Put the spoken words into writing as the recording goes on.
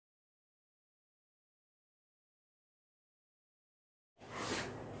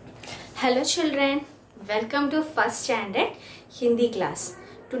Hello children, welcome to first standard Hindi class.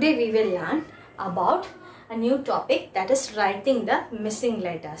 Today we will learn about a new topic, that is writing the missing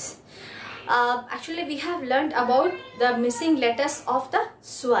letters. Actually we have learned about the missing letters of the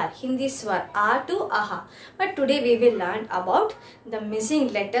swar, Hindi swar, A to Aha. But today we will learn about the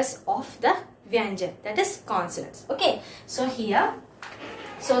missing letters of the Vyanjan, that is consonants. Okay, so here,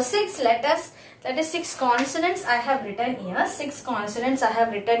 six letters, that is 6 consonants I have written here. 6 consonants I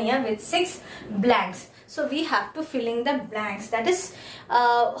have written here with 6 blanks. So we have to fill in the blanks. That is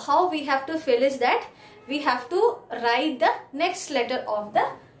how we have to fill is that we have to write the next letter of the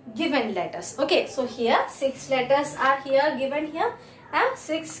given letters. Okay, so here 6 letters are here given here and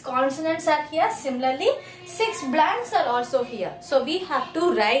 6 consonants are here. Similarly 6 blanks are also here. So we have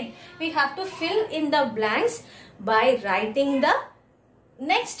to write, we have to fill in the blanks by writing the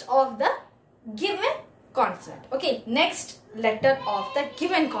next of the given consonant. Okay, next letter of the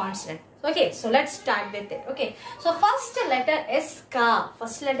given consonant. Okay, so let's start with it. Okay, so first letter is ka.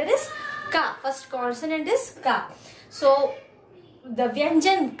 First letter is ka. First consonant is ka. So the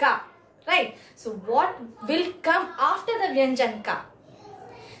Vyanjan ka, right? So what will come after the Vyanjan ka?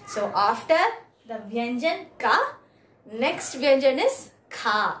 So after the Vyanjan ka, next Vyanjan is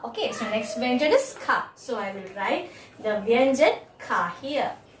kha. Okay, so next Vyanjan is kha. So I will write the Vyanjan kha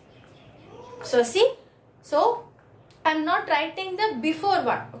here. So see, so I am not writing the before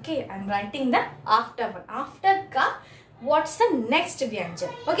one. Okay, I am writing the after one. After ka, what's the next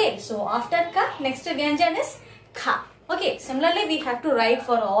Vyanjan? Okay, so after ka, next Vyanjan is kha. Okay, similarly we have to write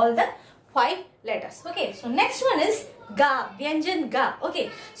for all the 5 letters. Okay, so next one is ga, Vyanjan ga.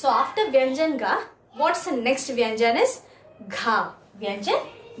 Okay, so after Vyanjan ga, what's the next Vyanjan is gha, Vyanjan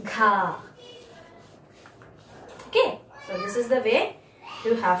gha. Okay, so this is the way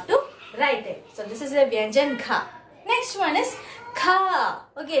you have to write it. So this is the Vyanjan kha. Next one is kha.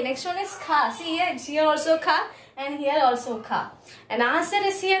 Okay, next one is kha. See here, it's here also kha and here also kha. And answer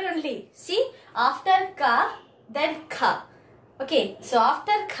is here only. See, after ka, then kha. Okay, so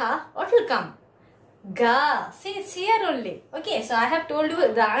after kha, what will come? Ga. See, it's here only. Okay, so I have told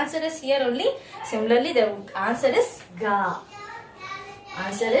you the answer is here only. Similarly, the answer is ga.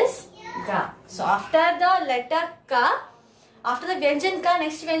 Answer is ga. So after the letter ka, after the Vyanjan ka,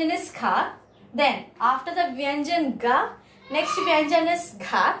 next Vyanjan is kha. Then after the Vyanjan ga, next Vyanjan is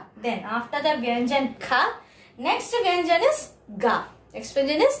gha. Then after the Vyanjan kha, next Vyanjan is ga. Next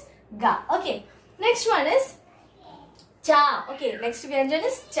Vyanjan is ga. Okay. Next one is cha. Okay. Next Vyanjan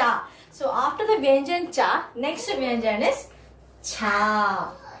is cha. So after the Vyanjan cha, next Vyanjan is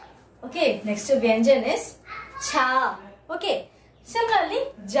cha. Okay. Next Vyanjan is cha. Okay. Similarly,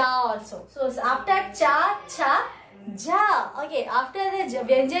 ja also. So after cha, cha, ja. Okay, after the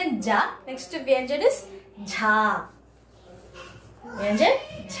Vyanjan ja, next Vyanjan is jha. Vyanjan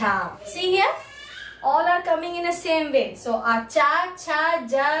jha. See here, all are coming in the same way. So cha, cha,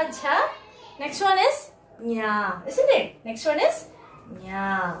 ja, jha. Next one is nya, isn't it? Next one is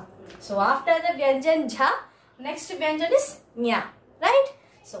nya. So after the Vyanjan jha, next Vyanjan is nya, right?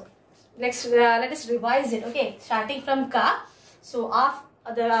 So next let us revise it. Okay, starting from ka. So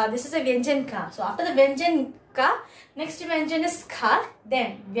after this is a Vyanjan ka. So after the Vyanjan ka, next Vyanjan is kha,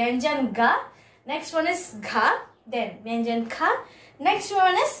 then Vyanjan ga, next one is gha, then Vyanjan kha, next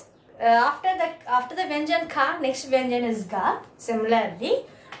one is after the Vyanjan kha, next Vyanjan is ga. Similarly,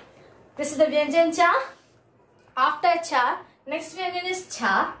 this is the Vyanjan cha. After cha, next Vyanjan is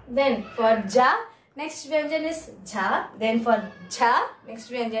cha, then for ja, next Vyanjan is jha, then for jha,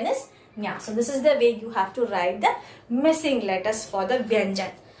 next Vyanjan is nya. So this is the way you have to write the missing letters for the Vyanjan.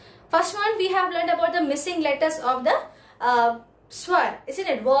 First one we have learned about the missing letters of the swar, isn't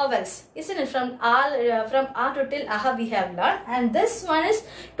it? Vowels, isn't it? From A to till Aha we have learned, and this one is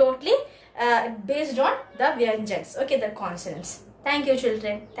totally based on the Vyanjans. Okay, the consonants. Thank you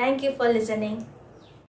children. Thank you for listening.